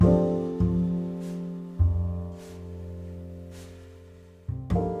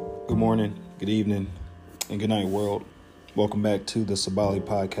morning, good evening, and good night, world. Welcome back to the Sabali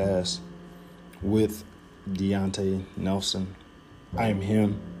Podcast with Deontay Nelson. I am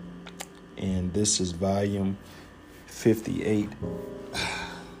him, and this is volume 58.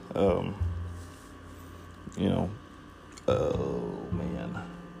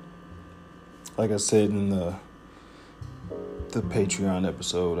 Like I said in the Patreon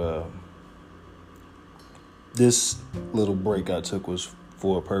episode, this little break I took was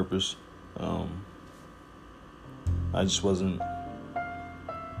for a purpose. I just wasn't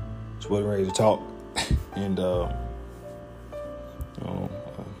ready to talk. And a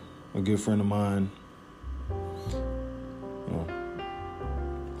good friend of mine,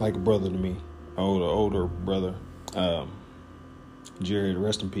 like a brother to me, older brother, Jared,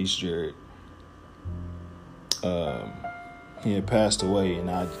 rest in peace, Jared. He had passed away,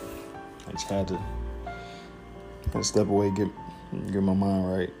 and I just had to step away, get my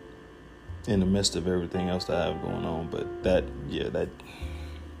mind right in the midst of everything else that I have going on. But that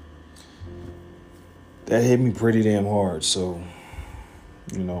hit me pretty damn hard. So,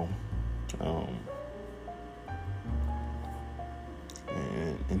 and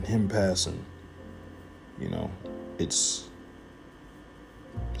him passing, it's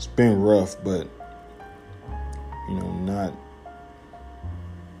been rough, but not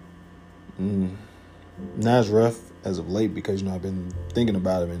as rough as of late, because I've been thinking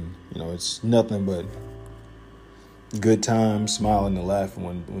about him, and it's nothing but good times, smiling and laughing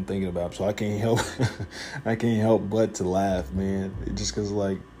when thinking about him. So I can't help but to laugh, man. Just because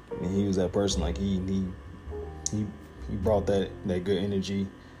he was that person. He brought that good energy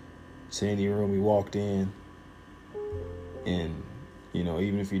to any room he walked in, and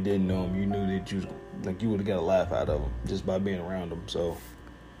even if you didn't know him, you knew that you would have got a laugh out of him just by being around him. So,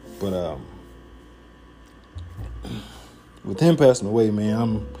 but with him passing away,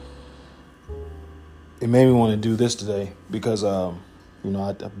 man, it made me want to do this today because I've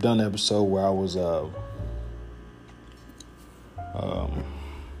done an episode where I was where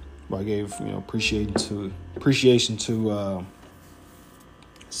I gave appreciation to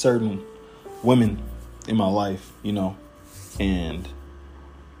certain women in my life, and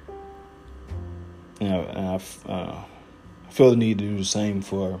I feel the need to do the same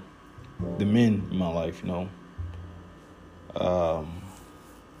for the men in my life, the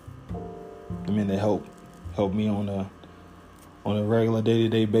men that help me on a regular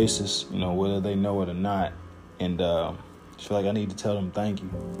day-to-day basis, whether they know it or not. And I feel like I need to tell them thank you.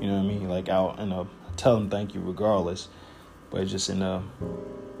 You know what I mean? Tell them thank you regardless. But just in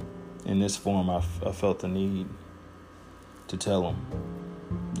this form, I felt the need to tell them,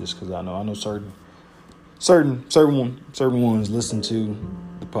 just because I know certain ones listen to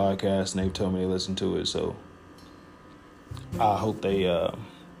the podcast, and they've told me they listen to it. So I hope they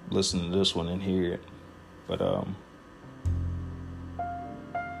listen to this one and hear it. But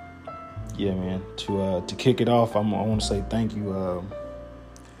yeah, man. To kick it off, I want to say thank you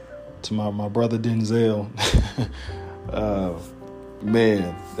to my brother Denzel.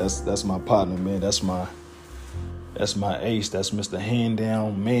 Man, that's my partner, man. That's my ace. That's Mr. Hand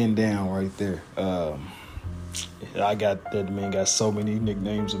Down, Man Down right there. I got that man got so many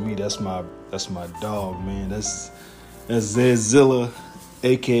nicknames of me. That's my dog, man. That's Zedzilla,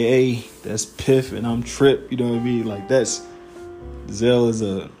 aka that's Piff, and I'm Trip. You know what I mean? That's Zell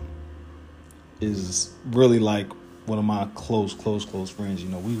is really like one of my close friends.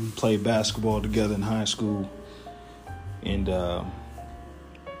 We played basketball together in high school, and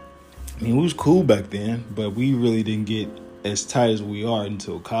we was cool back then, but we really didn't get as tight as we are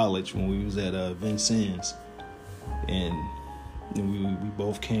until college, when we was at Vincennes, and we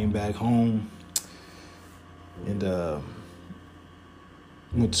both came back home and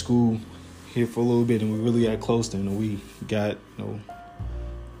went to school here for a little bit, and we really got close to him. And we got,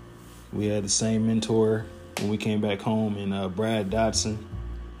 we had the same mentor when we came back home, and Brad Dotson.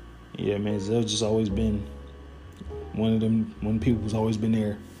 Yeah, man, Zell's just always been one of people who's always been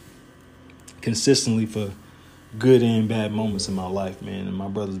there consistently for good and bad moments in my life, man. And my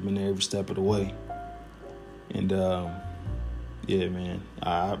brother's been there every step of the way. And yeah, man,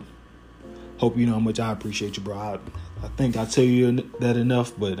 I hope you know how much I appreciate you, bro. I think I tell you that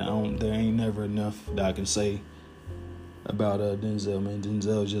enough, but there ain't never enough that I can say about Denzel, man.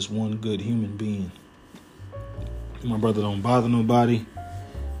 Denzel is just one good human being. My brother don't bother nobody.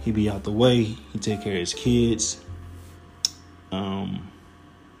 He be out the way. He take care of his kids.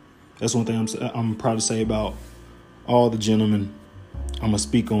 That's one thing I'm proud to say about all the gentlemen I'm gonna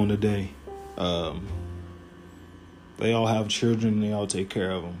speak on today. They all have children, and they all take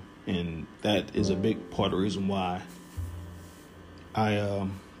care of them. And that is a big part of the reason why I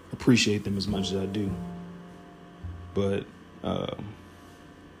appreciate them as much as I do. But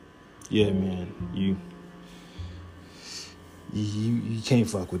yeah, man, you can't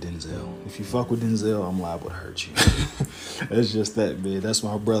fuck with Denzel. If you fuck with Denzel, I'm liable to hurt you. That's just that, man. That's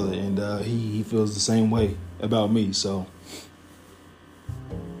my brother, and he feels the same way about me. So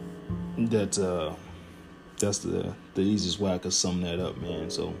that's the easiest way I could sum that up, man.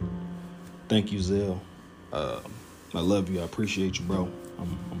 So thank you, Zell. I love you. I appreciate you, bro.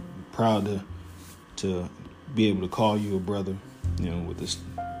 I'm proud to be able to call you a brother. With this,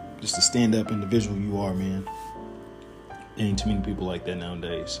 just a stand-up individual you are, man. Ain't too many people like that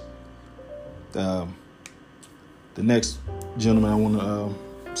nowadays. The next gentleman I want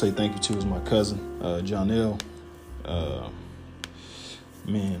to say thank you to is my cousin, Jonell.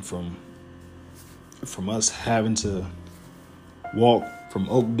 Man, from us having to walk from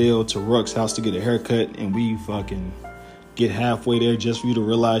Oakdale to Ruck's house to get a haircut, and we fucking get halfway there just for you to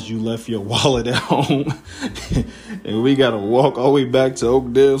realize you left your wallet at home. And we got to walk all the way back to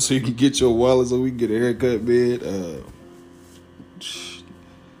Oakdale so you can get your wallet so we can get a haircut, man.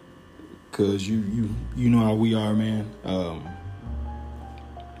 Cause you know how we are, man.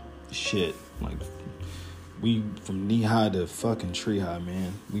 Shit, like we from knee high to fucking tree high,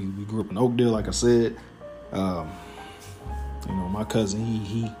 man. We grew up in Oakdale, like I said. My cousin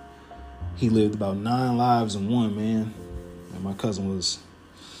he lived about 9 lives in one, man. And my cousin was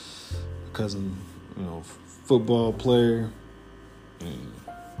football player. And,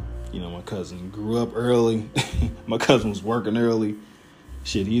 my cousin grew up early. My cousin was working early.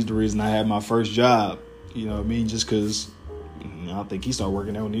 Shit, he's the reason I had my first job. You know what I mean? Just because I think he started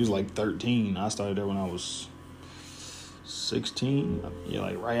working there when he was like 13. I started there when I was 16. Yeah,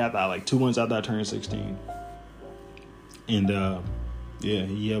 like right after, like 2 months after I turned 16. And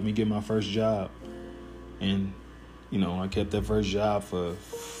he helped me get my first job. And, I kept that first job for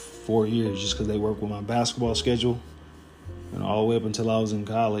 4 years just because they worked with my basketball schedule. And all the way up until I was in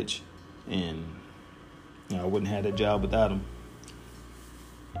college. And I wouldn't have that job without him.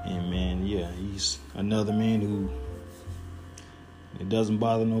 And man, yeah, he's another man who it doesn't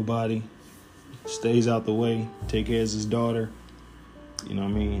bother nobody, stays out the way, take care of his daughter. You know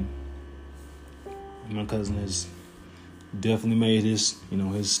what I mean? My cousin has definitely made his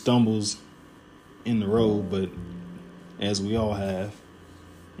stumbles in the road, but as we all have.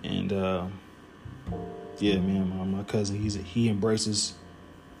 And yeah, man, my cousin, he embraces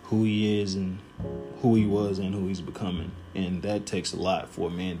who he is and who he was and who he's becoming. And that takes a lot for a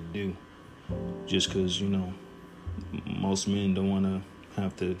man to do. Just because, most men don't want to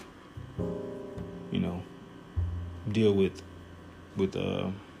have to, deal with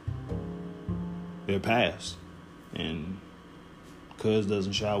their past. And Cuz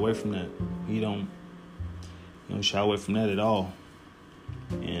doesn't shy away from that. He don't shy away from that at all.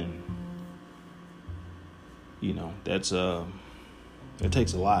 And, that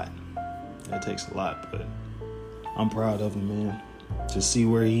takes a lot. That takes a lot, but I'm proud of him, man. To see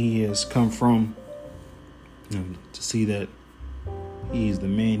where he has come from, and to see that he's the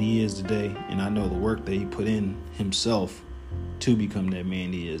man he is today, and I know the work that he put in himself to become that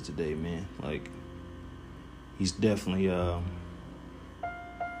man he is today, man. Like, he's definitely on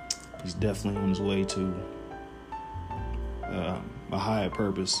his way to a higher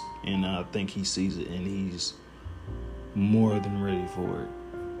purpose, and I think he sees it, and he's more than ready for it.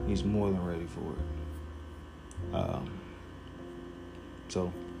 He's more than ready for it.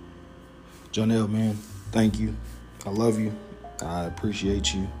 So, Jonell, man, thank you. I love you. I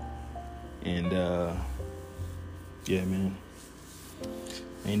appreciate you. And, yeah, man,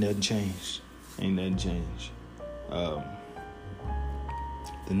 ain't nothing changed.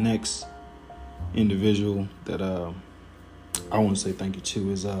 The next individual that I want to say thank you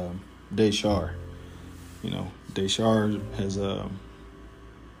to is Deshar. Deshar has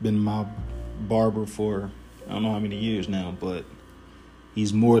been my barber for I don't know how many years now, but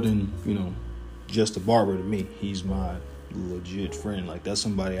he's more than, just a barber to me. He's my legit friend. Like, that's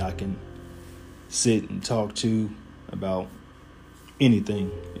somebody I can sit and talk to about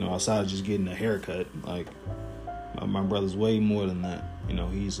anything, outside of just getting a haircut. Like, my brother's way more than that.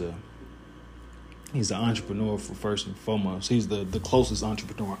 He's an entrepreneur for first and foremost. He's the closest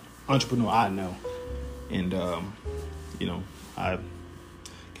entrepreneur I know. And, I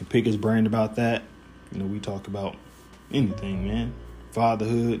can pick his brain about that. We talk about anything, man.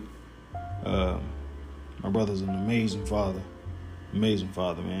 Fatherhood. My brother's an amazing father,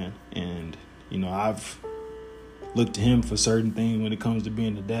 man. And, I've looked to him for certain things when it comes to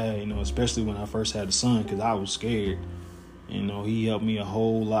being a dad, especially when I first had a son, because I was scared. He helped me a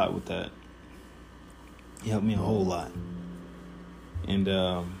whole lot with that. He helped me a whole lot. And,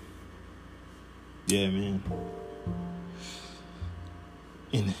 yeah, man.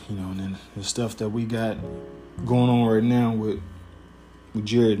 And and then the stuff that we got going on right now with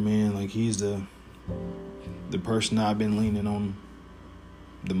Jared, man, like he's the person I've been leaning on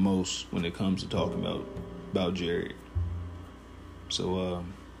the most when it comes to talking about Jared. So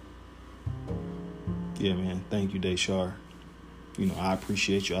yeah, man, thank you, Deshar. I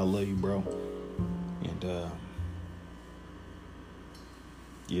appreciate you. I love you, bro. And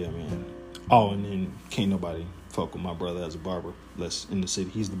yeah, man. Oh, and then can't nobody fuck with my brother as a barber. Less in the city.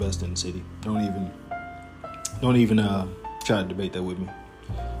 He's the best in the city. Don't even try to debate that with me.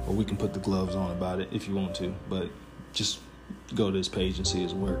 Or we can put the gloves on about it if you want to. But just go to his page and see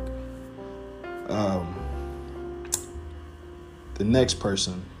his work. The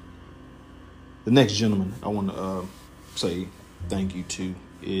next gentleman I want to say thank you to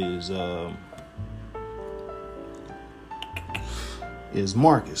is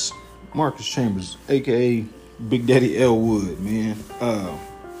Marcus Chambers, aka Big Daddy Elwood, man.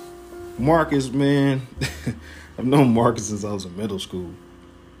 Marcus, man, I've known Marcus since I was in middle school,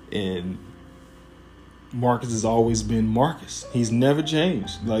 and Marcus has always been Marcus. He's never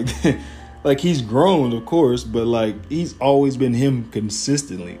changed. Like he's grown, of course, but like he's always been him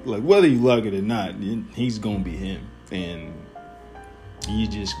consistently. Like whether you like it or not, he's gonna be him, and you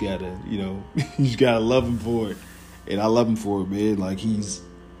just gotta, you just gotta love him for it. And I love him for it, man. Like he's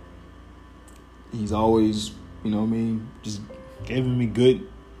always, just giving me good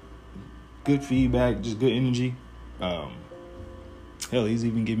feedback, just good energy. Hell, he's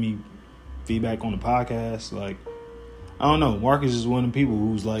even giving me feedback on the podcast. Like, I don't know. Marcus is one of the people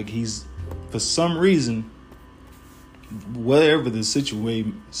who's like, he's, for some reason, whatever the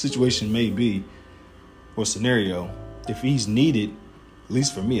situation may be or scenario, if he's needed, at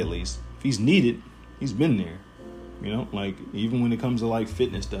least for me at least, if he's needed, he's been there. Like even when it comes to like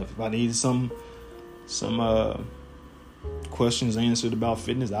fitness stuff, if I needed some questions answered about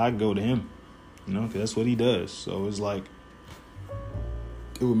fitness, I'd go to him, because that's what he does. So it's like,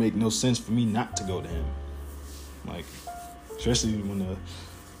 it would make no sense for me not to go to him. Like, especially when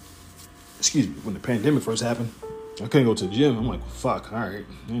the pandemic first happened, I couldn't go to the gym. I'm like, fuck, all right,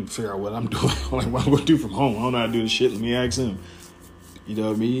 I need to figure out what I'm doing. Like, what I'm going to do from home. I don't know how to do this shit. Let me ask him. You know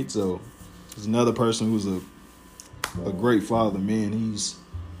what I mean? So there's another person who's a great father, man. He's,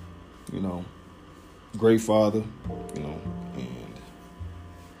 great father, and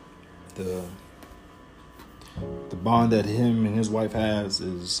the bond that him and his wife has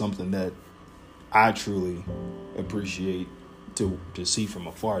is something that I truly appreciate to see from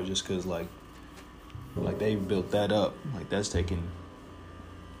afar, just because like they've built that up. Like that's taken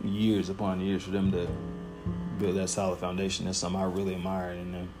years upon years for them to build that solid foundation. That's something I really admire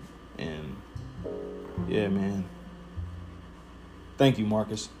in them. And yeah, man, thank you,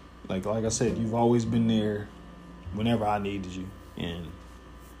 Marcus. Like I said, you've always been there whenever I needed you, and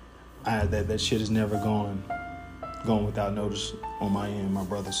that shit has never gone without notice on my end, my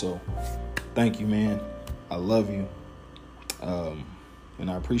brother. So thank you, man. I love you, and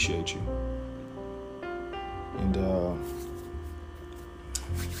I appreciate you. And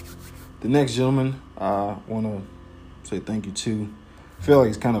the next gentleman I want to say thank you to. I feel like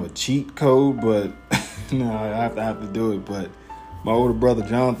it's kind of a cheat code, but no, I have to do it. But my older brother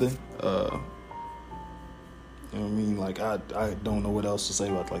Jonathan, you know what I mean? Like I don't know what else to say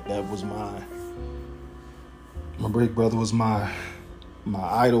about like that was my big brother was my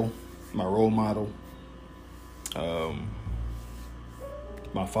idol, my role model.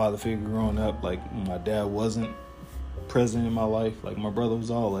 My father figure growing up, like my dad wasn't present in my life, like my brother was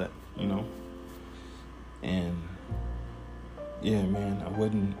all that, And yeah, man, I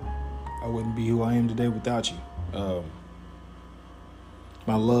wouldn't be who I am today without you.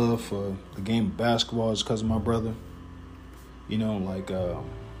 My love for the game of basketball is because of my brother.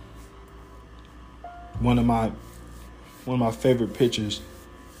 One of my favorite pictures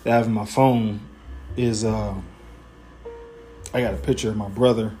that I have in my phone is I got a picture of my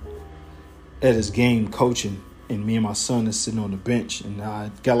brother at his game coaching, and me and my son is sitting on the bench, and I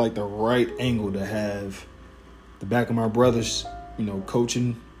got like the right angle to have the back of my brother's,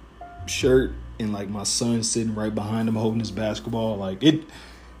 coaching shirt, and like my son sitting right behind him holding his basketball. Like it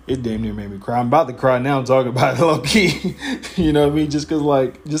damn near made me cry. I'm about to cry now. I'm talking about it low key. You know what I mean? Just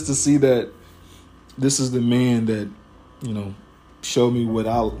to see that this is the man that, showed me what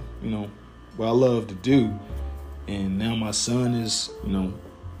I love to do. And now my son is,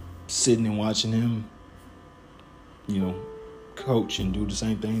 sitting and watching him, coach and do the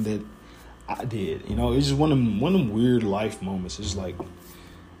same thing that I did. It's just one of them weird life moments. It's like,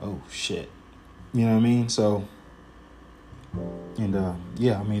 oh shit. You know what I mean? So And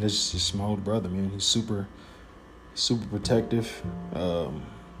yeah, I mean, that's just my older brother, man. He's super protective.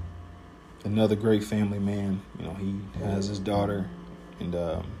 Another great family man. You know, he has his daughter and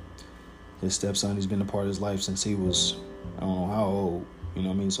his stepson. He's been a part of his life since he was, I don't know how old. You know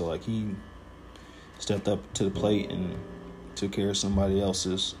what I mean? So like he stepped up to the plate and took care of somebody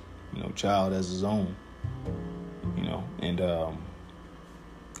else's, child as his own. And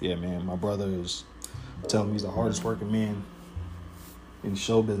yeah, man, my brother is telling me he's the hardest working man in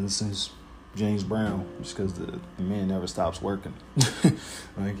show business since James Brown, just because the man never stops working.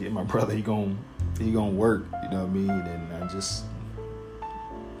 Like, my brother, he gon' work, you know what I mean? And just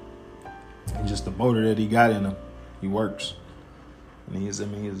the motor that he got in him, he works. And he's a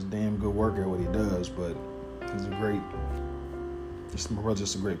damn good worker at what he does, but my brother's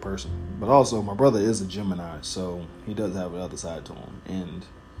just a great person. But also, my brother is a Gemini, so he does have the other side to him. And,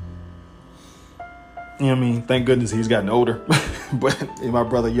 you know what I mean? Thank goodness he's gotten older. But in my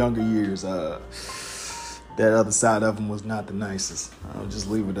brother's younger years, that other side of him was not the nicest. I'll just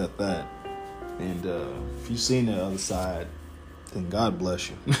leave it at that. And if you've seen the other side, then God bless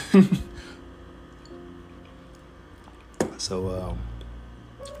you. So,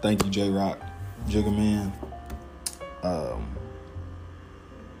 thank you, J-Rock, Jigga Man.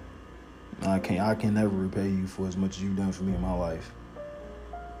 I can never repay you for as much as you've done for me in my life.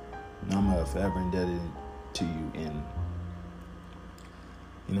 And I'm forever indebted to you. And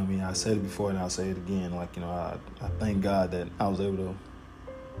you know what I mean? I said it before and I'll say it again. Like, I thank God that I was able to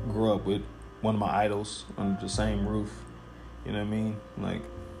grow up with one of my idols under the same roof. You know what I mean? Like,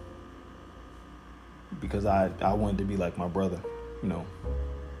 because I wanted to be like my brother.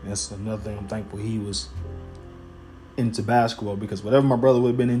 That's another thing I'm thankful he was into basketball, because whatever my brother would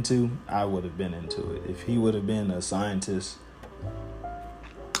have been into, I would have been into it. If he would have been a scientist,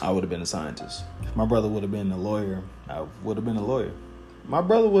 I would have been a scientist. If my brother would have been a lawyer, I would have been a lawyer. My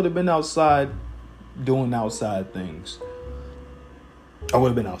brother would have been outside doing outside things, I would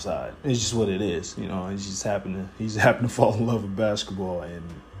have been outside. It's just what it is. He's just happened to fall in love with basketball, and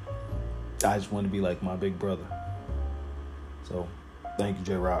I just want to be like my big brother. So thank you,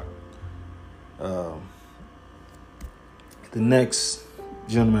 J-Rock. The next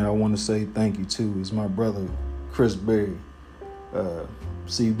gentleman I want to say thank you to is my brother, Chris Berry,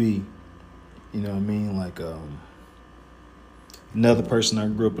 CB. You know what I mean? Like, another person I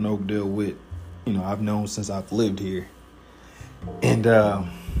grew up in Oakdale with, I've known since I've lived here. And,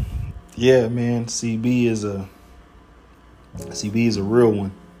 yeah, man, CB is a real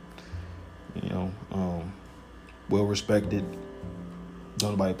one. Well respected.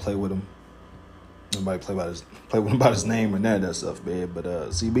 Don't nobody play with him. Nobody play with him about his name or none of that stuff, man. But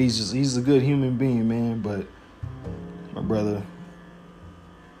CB's he's a good human being, man. But my brother,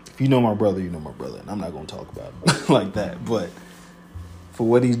 if you know my brother, you know my brother. And I'm not going to talk about him like that. But for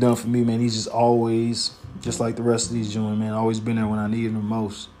what he's done for me, man, he's just always, just like the rest of these gentlemen, man, always been there when I needed him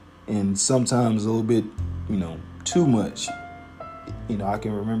most. And sometimes a little bit, too much. I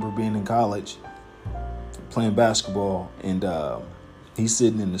can remember being in college playing basketball, and he's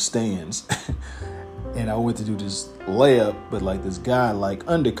sitting in the stands. And I went to do this layup, but like this guy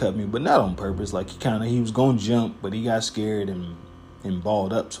undercut me, but not on purpose. Like he was going to jump, but he got scared and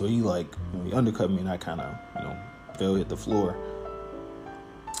balled up. So he he undercut me, and I kind of, fell, hit the floor.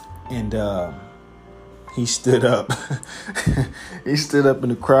 And he stood up. He stood up in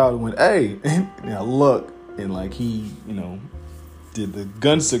the crowd and went, "Hey!" And I looked, and he, did the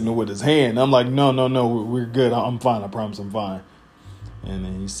gun signal with his hand. I'm like, no, we're good. I'm fine. I promise I'm fine. And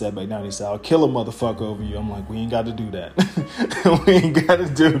then he sat back down and he said, "I'll kill a motherfucker over you." I'm like, we ain't got to do that. We ain't got to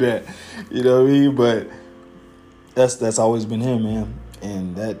do that. You know what I mean? But that's always been him, man.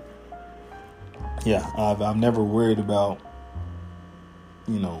 And that, yeah, I've never worried about,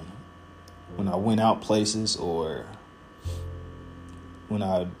 when I went out places or when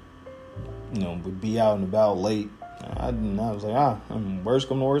I, would be out and about late. I was like, worst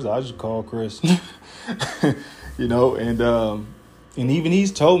come to worst, I just call Chris. And even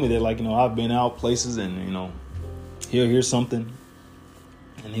he's told me that, I've been out places and, he'll hear something.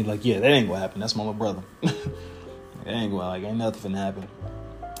 And he's like, yeah, that ain't gonna happen. That's my little brother. Ain't nothing finna happen.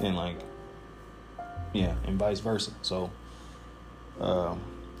 And, yeah, and vice versa. So,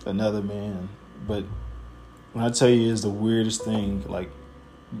 another man. But when I tell you, it's the weirdest thing,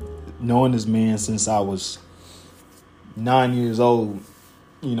 knowing this man since I was 9 years old,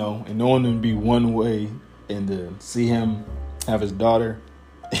 and knowing him to be one way, and to see him have his daughter,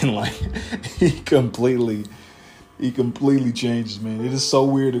 and he completely changes, man. It is so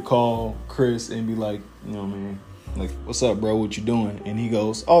weird to call Chris and be like, man, Like, what's up, bro? What you doing? And he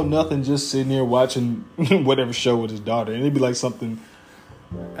goes, oh, nothing, just sitting there watching whatever show with his daughter. And it'd be like something,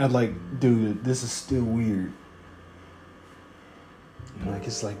 I'm like, dude, this is still weird. And like,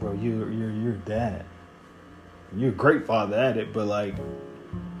 it's like, bro, you're a dad. You're a great father at it, but like,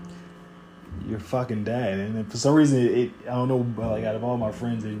 you're fucking dad. And then for some reason, I don't know, but like out of all my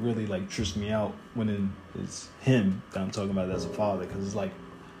friends, it really like trips me out when it's him that I'm talking about as a father. Because it's like,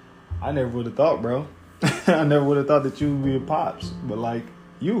 I never would have thought, bro. I never would have thought that you would be a pops. But like,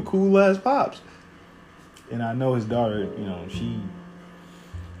 you a cool ass pops. And I know his daughter, you know, she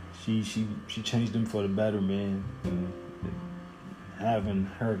changed him for the better, man. And having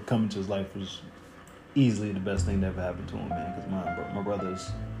her come into his life was easily the best thing that ever happened to him, man. Because my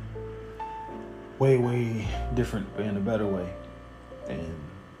brother's way different, but in a better way. And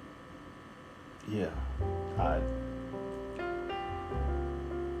yeah, I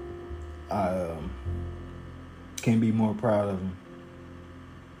can't be more proud of him.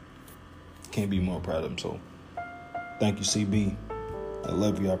 So thank you, CB. I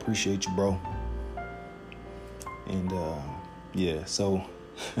love you. I appreciate you, bro. And yeah, so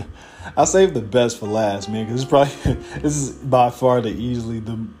I saved the best for last, man, because this is by far easily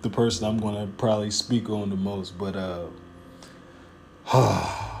the person I'm going to probably speak on the most. But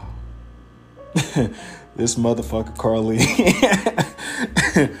this motherfucker Carly,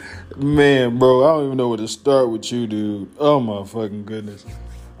 man, bro, I don't even know where to start with you, dude. Oh my fucking goodness.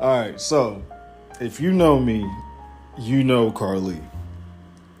 All right, so if you know me, you know Carly,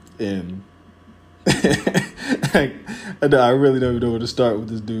 and I really don't know where to start with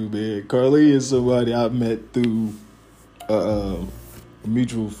this dude, man. Carly is somebody I met through a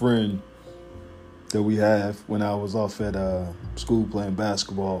mutual friend that we have when I was off at school playing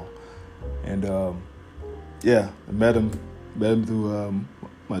basketball, and yeah, I met him through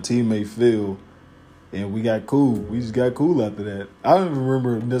my teammate Phil, and we got cool. We just got cool after that. I don't even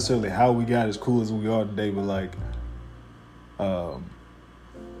remember necessarily how we got as cool as we are today, but like,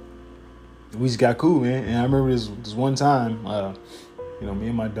 we just got cool, man. And I remember this one time, you know, me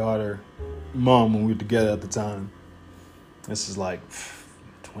and my daughter, mom, when we were together at the time. This is like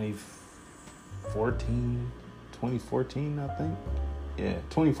 2014, I think. Yeah,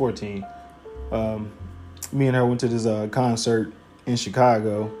 2014. Me and her went to this concert in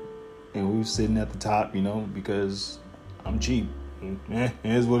Chicago, and we were sitting at the top, you know, because I'm cheap. It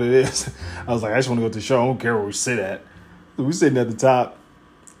is what it is. I was like, I just want to go to the show. I don't care where we sit at. So we sitting at the top.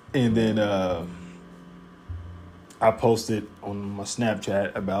 And then I posted on my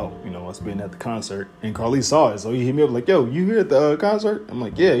Snapchat about, you know, us being at the concert. And Carly saw it. So he hit me up like, yo, you here at the concert? I'm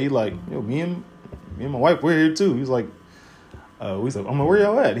like, yeah. He like, yo, me and my wife, we're here too. He's like, I'm like, where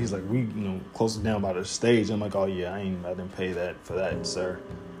y'all at? He's like, we, you know, closest down by the stage. I'm like, oh yeah, I didn't pay for that, sir.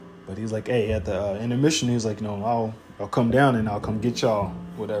 But he's like, hey, at the intermission, he's like, you know, I'll come down and I'll come get y'all,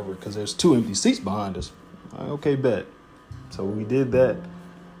 whatever, because there's 2 empty seats behind us. I'm like, okay, bet. So we did that.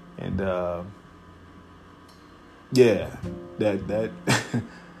 And yeah, that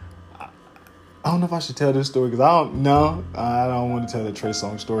I don't know if I should tell this story because I don't want to tell the Trey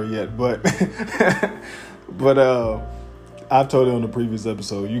Songz story yet, but I've told it on the previous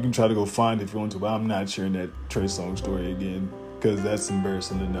episode. You can try to go find it if you want to, but I'm not sharing that Trey Songz story again because that's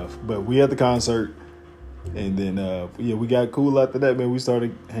embarrassing enough. But we had the concert, and then yeah, we got cool after that, man. We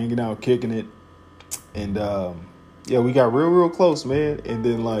started hanging out, kicking it, and yeah, we got real close, man. And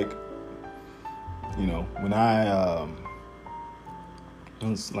then, like, you know, when it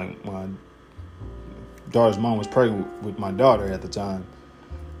was like my daughter's mom was pregnant with my daughter at the time,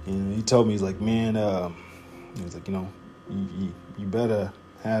 and he told me, he's like, man, he was like, you know, you better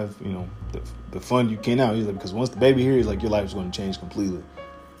have, you know, the fun you can now. He's like, because once the baby here, he's like, your life's going to change completely.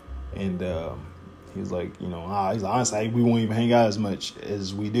 And he was like, you know, he's like, honestly, we won't even hang out as much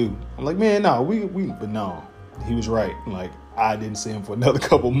as we do. I'm like, man, no, but no. He was right. Like, I didn't see him for another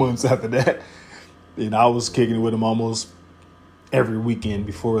couple months after that. And I was kicking it with him almost every weekend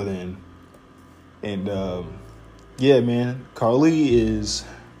before then. And, yeah, man, Carly is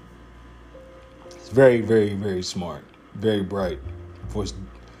very, very, very smart. Very bright. For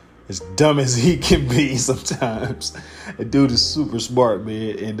as dumb as he can be sometimes. The dude is super smart,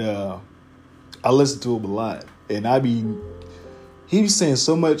 man. And I listen to him a lot. And he was saying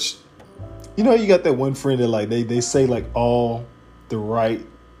so much. You know, you got that one friend that, like, they say, like, all the right.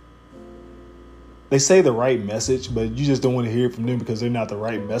 They say the right message, but you just don't want to hear it from them because they're not the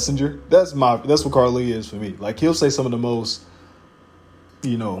right messenger. That's what Carly is for me. Like, he'll say some of the most,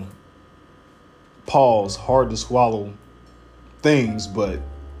 you know, hard to swallow things, but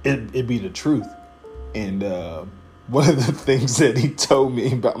it be the truth. And one of the things that he told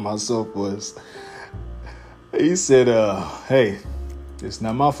me about myself was, He said, hey, it's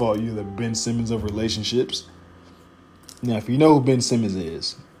not my fault you're the Ben Simmons of relationships. Now, if you know who Ben Simmons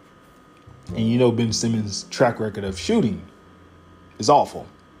is, and you know Ben Simmons' track record of shooting is awful.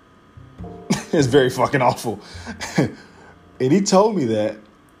 It's very fucking awful. And he told me that.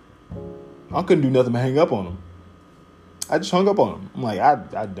 I couldn't do nothing but hang up on him. I just hung up on him. I'm like,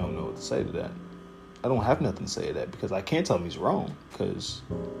 I don't know what to say to that. I don't have nothing to say to that because I can't tell him he's wrong because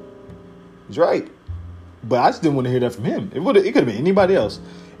he's right. But I just didn't want to hear that from him. It could have been anybody else.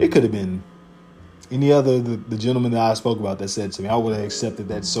 It could have been any other the gentleman that I spoke about that said to me. I would have accepted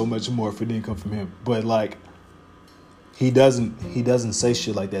that so much more if it didn't come from him. But like, he doesn't say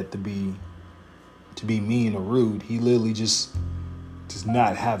shit like that to be mean or rude. He literally just does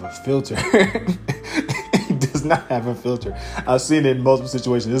not have a filter. He does not have a filter. I've seen it in multiple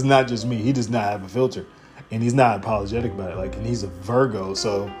situations. It's not just me. He does not have a filter. And he's not apologetic about it. Like, and he's a Virgo,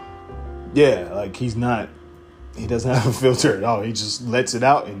 so yeah, like he doesn't have a filter at all. He just lets it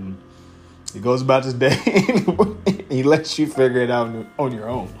out and he goes about his day and he lets you figure it out on your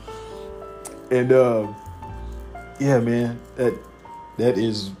own. And yeah, man, that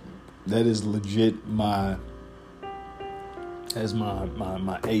is legit my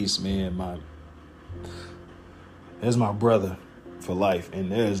ace, man. That's my brother for life.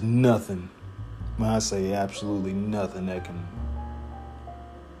 And there's nothing, when I say absolutely nothing, that can,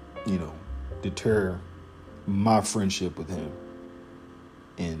 deter my friendship with him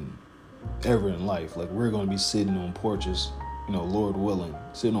and ever in life. Like, we're going to be sitting on porches, Lord willing,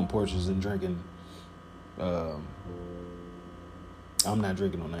 sitting on porches and drinking. I'm not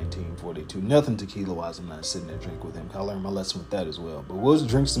drinking on 1942. Nothing tequila-wise. I'm not sitting there drinking with him. I learned my lesson with that as well. But we'll just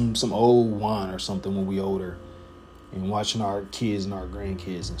drink some old wine or something when we older and watching our kids and our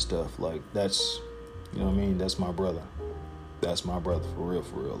grandkids and stuff. Like, that's, you know what I mean? That's my brother. That's my brother for real.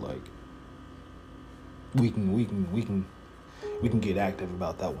 Like, we can get active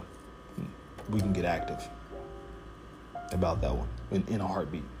about that one. We can get active about that one in a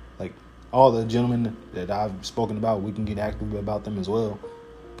heartbeat. Like, all the gentlemen that I've spoken about, we can get active about them as well.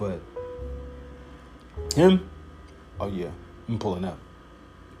 But him, oh yeah, I'm pulling up.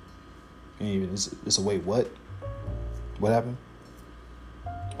 And even it's a wait, what? What happened?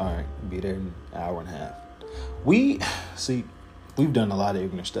 All right, be there in an hour and a half. We've done a lot of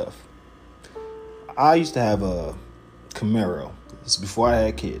ignorant stuff. I used to have a Camaro. It's before I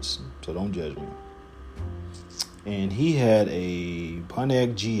had kids, so don't judge me. And he had a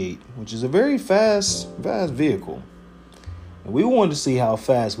Pontiac G8, which is a very fast vehicle. And we wanted to see how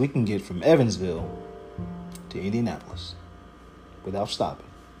fast we can get from Evansville to Indianapolis without stopping.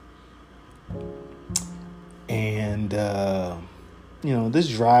 And, this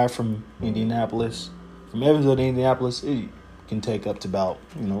drive from Evansville to Indianapolis, it can take up to about,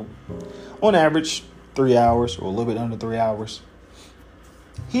 on average, 3 hours or a little bit under 3 hours.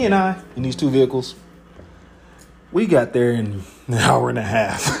 He and I, in these two vehicles, we got there in an hour and a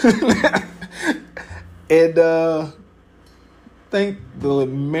half. And thank the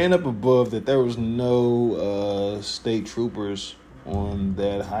man up above that there was no state troopers on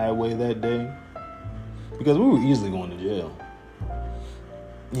that highway that day, because we were easily going to jail.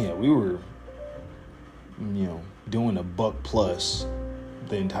 Yeah, we were, doing a $1+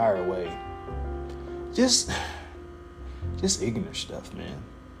 the entire way. Just ignorant stuff, man.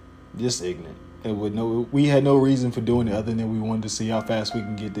 Just ignorant. We had no reason for doing it other than we wanted to see how fast we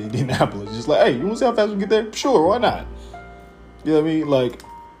can get to Indianapolis. Just like, hey, you want to see how fast we can get there? Sure, why not? You know what I mean? Like,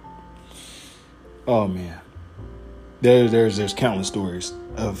 oh man, there's countless stories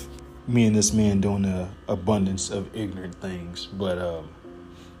of me and this man doing an abundance of ignorant things. But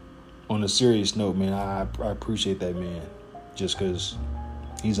on a serious note, man, I appreciate that man just because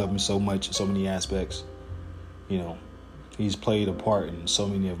he's helped me so much in so many aspects. He's played a part in so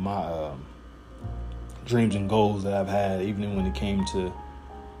many of my dreams and goals that I've had, even when it came to,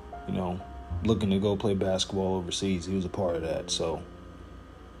 looking to go play basketball overseas. He was a part of that. So,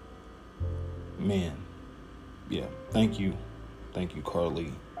 man, yeah, thank you,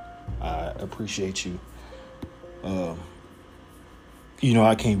 Carly. I appreciate you. I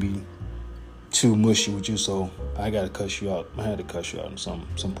can't be too mushy with you, so I gotta cuss you out. I had to cuss you out in some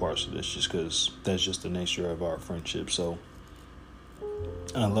parts of this, just because that's just the nature of our friendship. So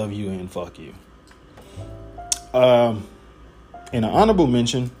I love you and fuck you. And an honorable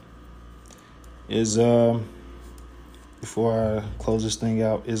mention is before I close this thing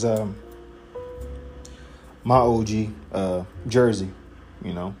out is my OG Jersey.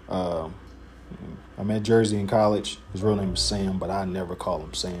 I met Jersey in college. His real name is Sam, but I never call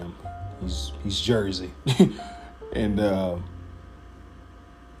him Sam. He's Jersey. And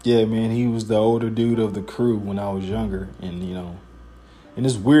Yeah, man, he was the older dude of the crew when I was younger. And, and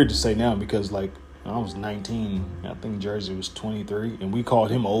it's weird to say now because, like, I was 19. I think Jersey was 23. And we called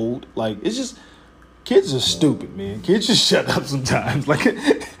him old. Like, it's just, kids are stupid, man. Kids just shut up sometimes. Like,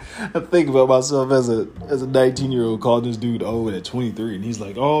 I think about myself as a 19-year-old calling this dude old at 23. And he's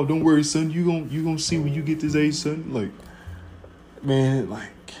like, oh, don't worry, son. You gonna see when you get this age, son. Like, man,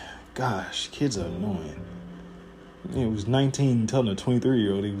 like, gosh, kids are annoying. It was 19 telling a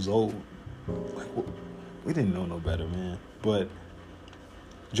 23-year-old he was old. Like, we didn't know no better, man. But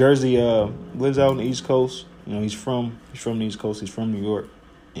Jersey lives out on the East Coast. He's from the East Coast. He's from New York,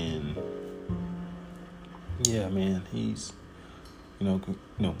 and yeah, man, he's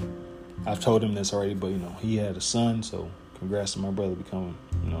I've told him this already, but he had a son, so congrats to my brother becoming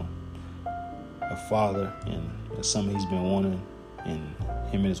a father, and that's something he's been wanting, and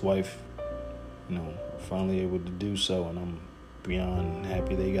him and his wife, finally able to do so, and I'm beyond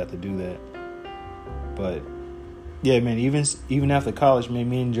happy they got to do that. But yeah, man, even after college, man,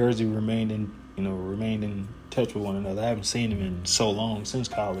 me and Jersey remained in touch with one another. I haven't seen him in so long since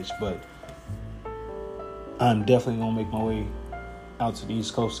college, but I'm definitely gonna make my way out to the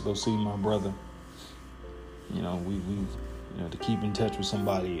East Coast to go see my brother. We to keep in touch with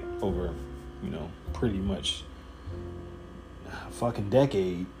somebody over, pretty much a fucking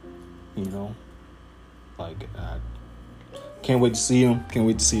decade, Like, I can't wait to see him. Can't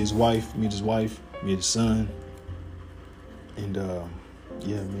wait to see his wife, meet his son. And,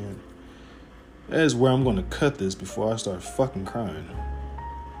 yeah, man. That is where I'm going to cut this before I start fucking crying.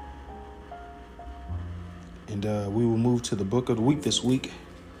 And we will move to the book of the week this week,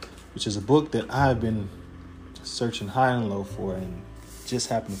 which is a book that I've been searching high and low for and just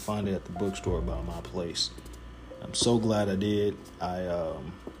happened to find it at the bookstore by my place. I'm so glad I did. I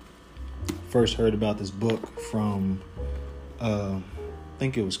first heard about this book from, I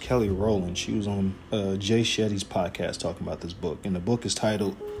think it was Kelly Rowland. She was on Jay Shetty's podcast talking about this book. And the book is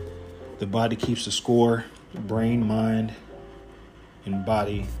titled The Body Keeps the Score, Brain, Mind, and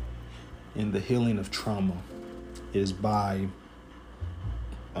Body in the Healing of Trauma. It is by,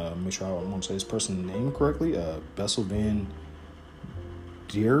 make sure I want to say this person's name correctly, Bessel van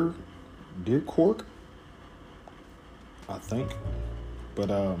Dierkork, I think. But,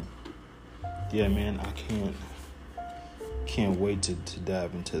 yeah, man, I can't wait to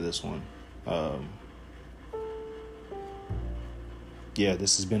dive into this one. Yeah,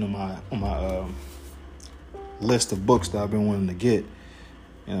 this has been on my list of books that I've been wanting to get,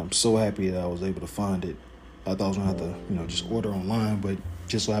 and I'm so happy that I was able to find it. I thought I was gonna have to, just order online, but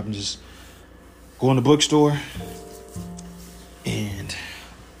just so happened to just go in the bookstore, and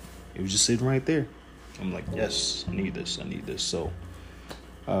it was just sitting right there. I'm like, yes, I need this. So,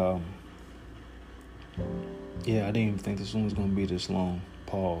 yeah, I didn't even think this one was gonna be this long.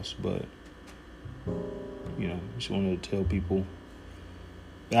 Pause, but just wanted to tell people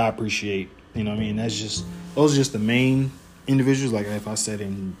that I appreciate. Those are just the main individuals. Like if I said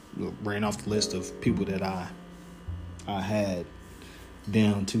and ran off the list of people that I had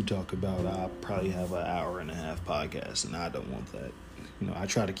down to talk about, I probably have an hour and a half podcast, and I don't want that. I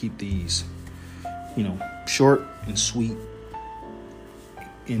try to keep these, short and sweet,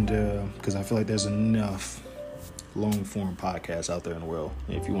 and because I feel like there's enough long form podcasts out there in the world.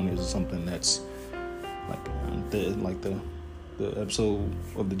 If you want to do something that's like the episode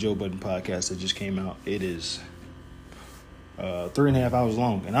of the Joe Budden podcast that just came out, it is 3.5 hours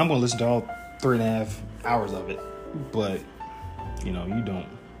long, and I'm gonna listen to all 3.5 hours of it. But you don't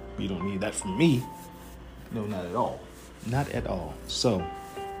need that from me. No, not at all. So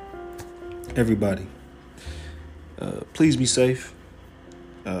everybody, please be safe.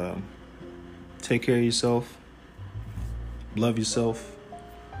 Take care of yourself. Love yourself.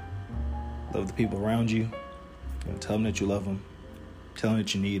 Love the people around you. Tell them that you love them. Tell them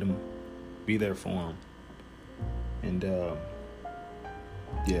that you need them. Be there for them. And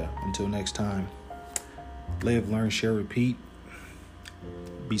yeah, until next time, live, learn, share, repeat.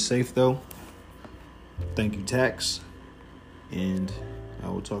 Be safe though. Thank you, Tax. And I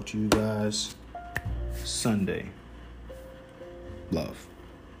will talk to you guys Sunday. Love.